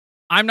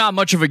I'm not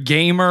much of a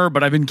gamer,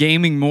 but I've been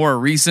gaming more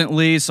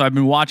recently, so I've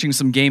been watching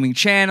some gaming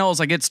channels.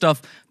 I get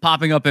stuff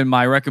popping up in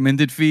my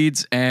recommended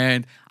feeds,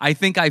 and I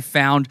think I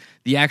found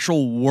the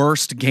actual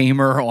worst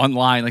gamer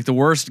online, like the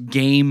worst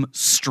game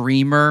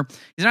streamer.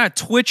 He's not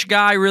a Twitch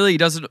guy, really. He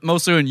does it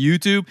mostly on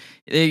YouTube.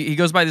 He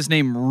goes by this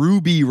name,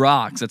 Ruby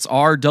Rocks. That's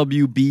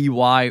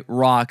RWBY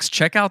Rocks.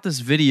 Check out this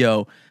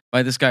video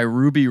by this guy,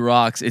 Ruby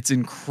Rocks. It's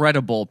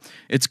incredible.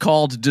 It's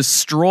called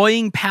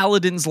Destroying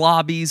Paladins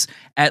Lobbies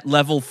at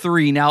Level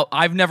 3. Now,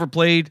 I've never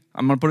played,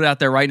 I'm going to put it out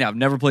there right now, I've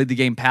never played the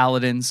game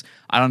Paladins.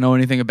 I don't know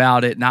anything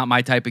about it, not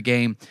my type of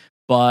game,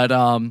 but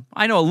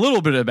I know a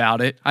little bit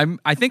about it.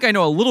 I think I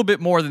know a little bit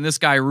more than this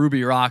guy,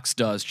 Ruby Rocks,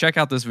 does. Check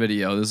out this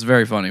video. This is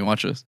very funny.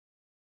 Watch this.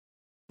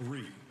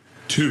 3,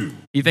 2.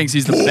 He thinks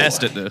he's the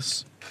best at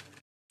this.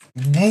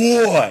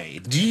 Boy,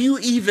 do you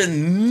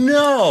even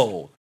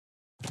know?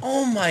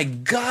 Oh my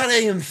god,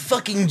 I am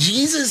fucking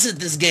Jesus at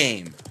this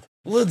game.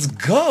 Let's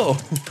go.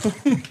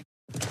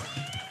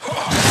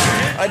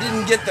 I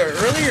didn't get the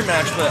earlier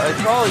match, but I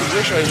probably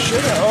wish I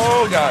should have.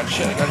 Oh god,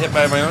 shit, I got hit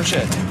by my own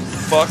shit.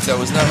 Fuck, that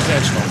was not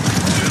intentional.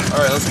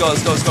 Alright, let's go,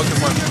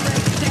 come on.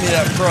 Give me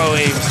that pro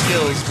aim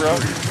skills, bro.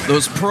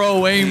 Those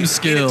pro aim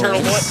skills. Eat a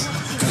turtle, boy.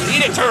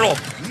 Eat a turtle.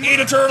 Eat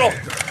a turtle.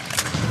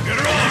 Get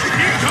it off!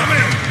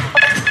 Incoming!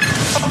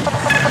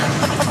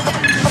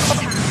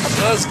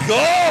 Let's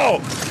go!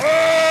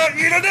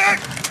 Eat a dick!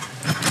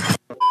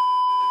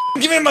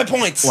 Give me my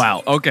points.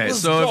 Wow. Okay. Let's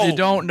so go. if you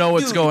don't know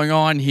what's going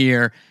on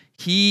here,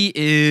 he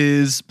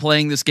is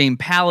playing this game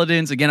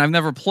Paladins. Again, I've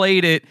never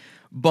played it,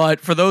 but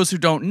for those who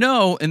don't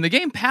know, in the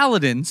game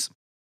Paladins,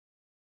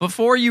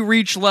 before you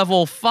reach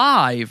level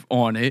 5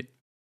 on it,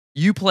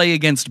 you play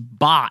against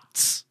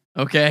bots.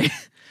 Okay.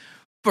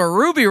 But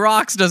Ruby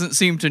Rocks doesn't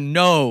seem to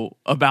know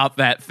about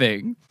that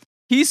thing.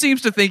 He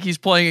seems to think he's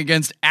playing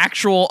against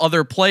actual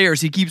other players.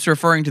 He keeps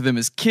referring to them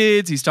as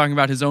kids. He's talking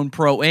about his own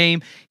pro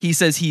aim. He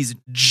says he's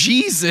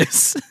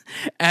Jesus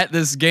at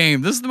this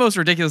game. This is the most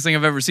ridiculous thing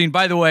I've ever seen.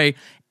 By the way,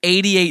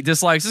 88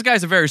 dislikes. This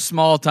guy's a very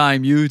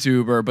small-time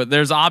YouTuber, but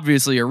there's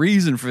obviously a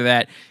reason for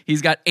that.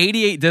 He's got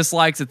 88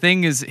 dislikes. The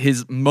thing is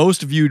his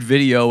most viewed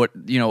video at,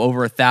 over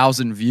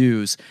 1,000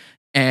 views,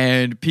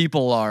 and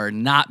people are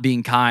not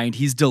being kind.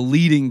 He's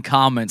deleting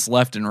comments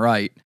left and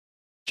right.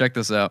 Check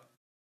this out.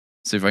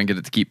 See if I can get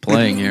it to keep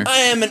playing here. I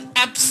am an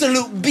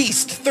absolute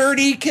beast.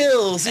 30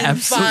 kills in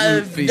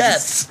Absolute 5 beast.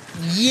 deaths.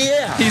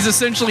 Yeah. He's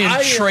essentially in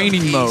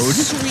training am mode.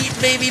 Sweet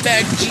baby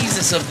back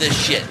Jesus of this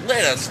shit.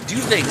 Let us do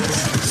things.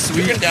 Sweet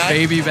You're gonna die.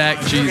 baby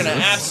back You're Jesus.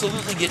 gonna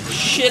absolutely get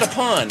shit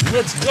upon.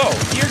 Let's go.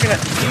 You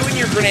and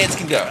your grenades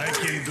can go.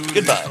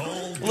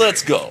 Goodbye.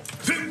 Let's go.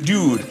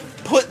 Dude,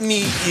 put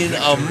me in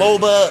a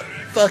MOBA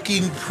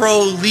fucking pro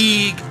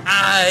league.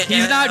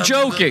 He's not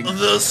joking.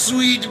 The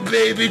sweet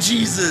baby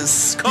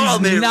Jesus. Call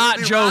He's me not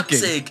Ruby joking.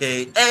 Rocks,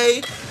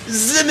 aka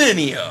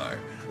Zeminiar.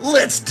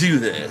 Let's do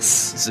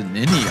this.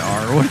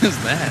 Zaniniar? What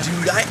is that?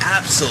 Dude, I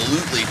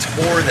absolutely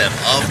tore them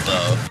up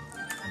though.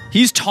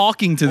 He's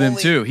talking to them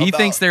Only too. He about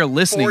thinks they're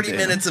listening 40 to him.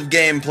 minutes of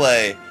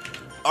gameplay.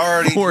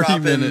 Already 40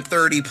 dropping minutes.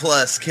 30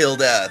 plus kill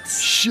deaths.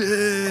 Shit.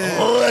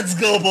 Let's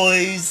go,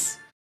 boys.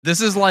 This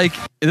is like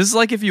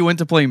if you went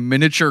to play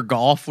miniature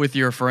golf with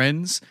your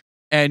friends,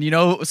 and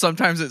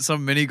sometimes at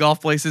some mini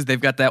golf places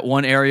they've got that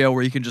one area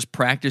where you can just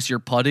practice your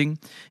putting,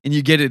 and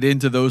you get it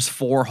into those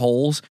 4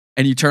 holes,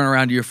 and you turn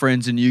around to your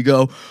friends and you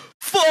go,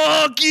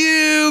 "Fuck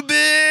you,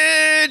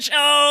 bitch!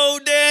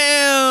 Oh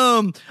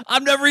damn!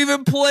 I've never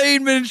even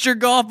played miniature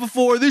golf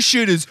before. This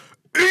shit is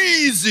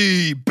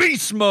easy,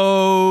 beast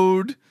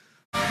mode."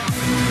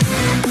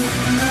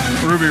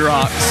 Ruby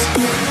Rocks.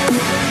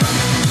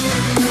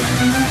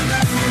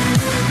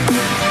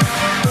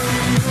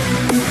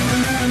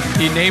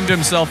 He named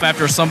himself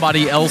after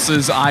somebody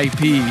else's IP.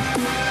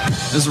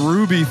 This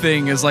Ruby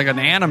thing is like an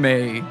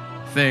anime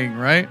thing,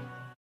 right?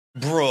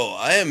 Bro,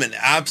 I am an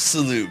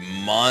absolute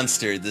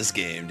monster at this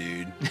game,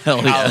 dude.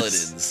 Hell yes.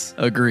 Paladins.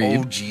 Agreed.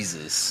 Oh,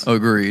 Jesus.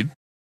 Agreed.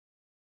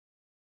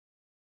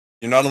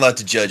 You're not allowed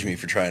to judge me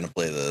for trying to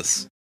play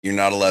this. You're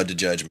not allowed to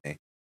judge me.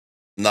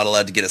 I'm not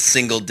allowed to get a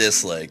single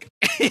dislike.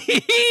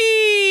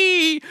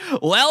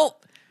 Well,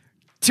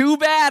 too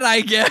bad, I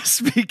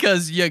guess,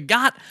 because you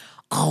got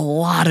a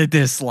lot of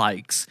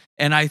dislikes.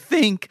 And I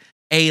think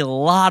a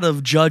lot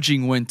of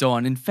judging went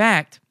on. In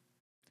fact,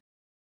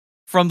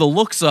 from the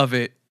looks of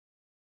it,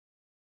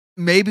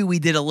 maybe we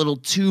did a little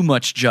too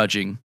much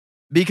judging,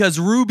 because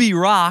Ruby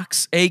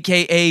Rocks,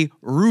 aka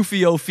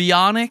Rufio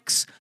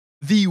Phoenix,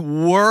 the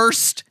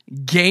worst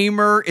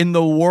gamer in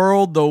the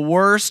world, the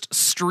worst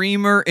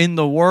streamer in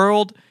the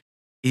world,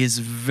 is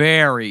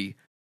very,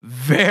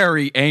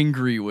 very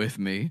angry with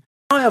me.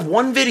 I have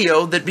one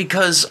video that,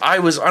 because I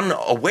was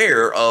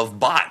unaware of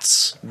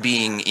bots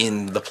being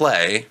in the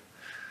play,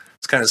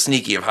 it's kind of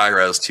sneaky of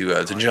Hyros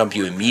to jump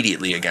you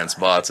immediately against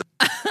bots.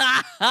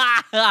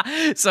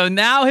 So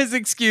now his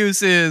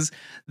excuse is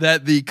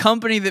that the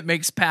company that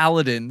makes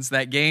Paladins,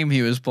 that game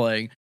he was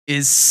playing,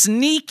 is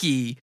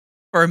sneaky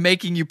for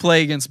making you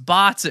play against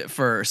bots at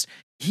first.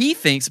 He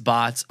thinks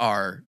bots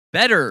are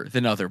better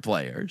than other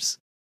players.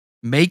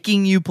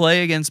 making you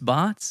play against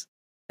bots?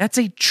 That's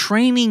a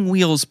training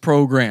wheels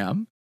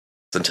program.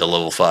 Until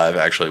level 5,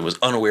 actually was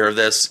unaware of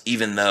this,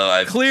 even though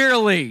I've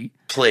Clearly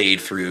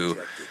played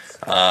through,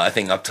 I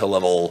think up to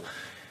level,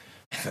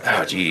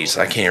 I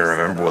can't even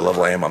remember what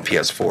level I am on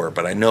PS4,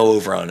 but I know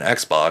over on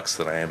Xbox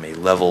that I am a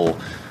level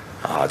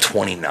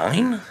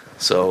 29,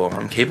 so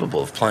I'm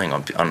capable of playing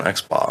on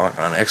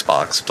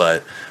Xbox,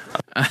 but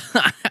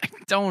I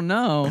don't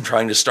know. I'm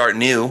trying to start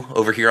new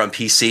over here on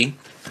PC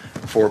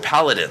for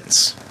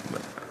Paladins.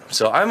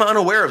 So I'm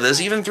unaware of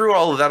this. Even through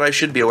all of that, I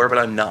should be aware, but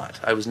I'm not.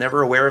 I was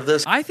never aware of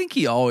this. I think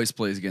he always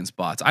plays against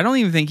bots. I don't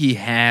even think he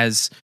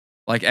has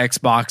like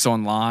Xbox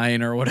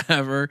Online or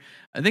whatever.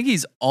 I think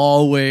he's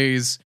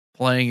always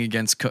playing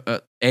against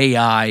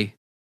AI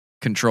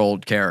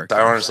controlled characters.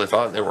 I honestly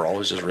thought they were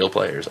always just real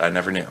players. I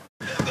never knew.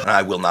 And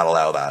I will not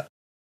allow that.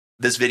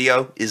 This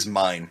video is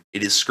mine.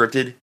 It is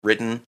scripted,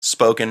 written,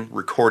 spoken,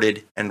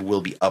 recorded, and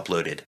will be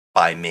uploaded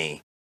by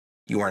me.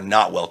 You are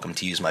not welcome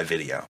to use my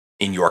video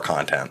in your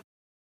content.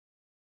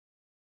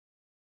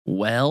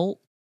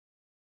 Well,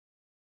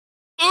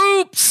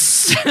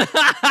 oops.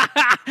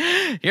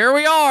 Here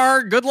we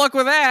are. Good luck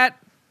with that.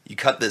 You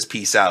cut this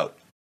piece out.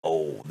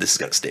 Oh, this is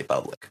going to stay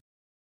public.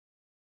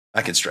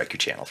 I can strike your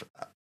channel for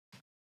that.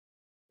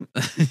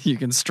 You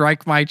can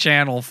strike my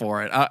channel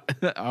for it.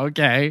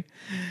 Okay.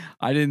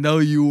 I didn't know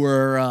you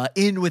were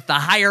in with the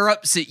higher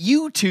ups at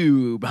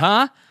YouTube,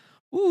 huh?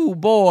 Ooh,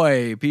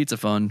 boy. Pizza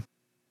fun.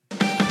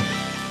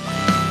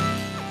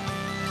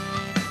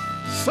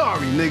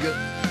 Sorry, nigga.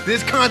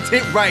 This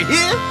content right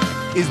here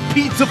is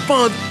Pizza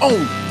Fun's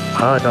own.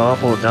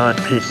 Pineapple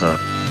pizza.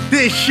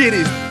 This shit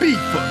is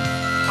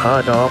beefer.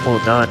 Pineapple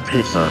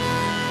pizza.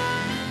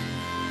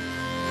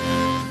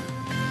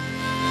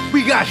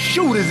 We got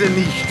shooters in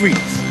these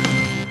streets.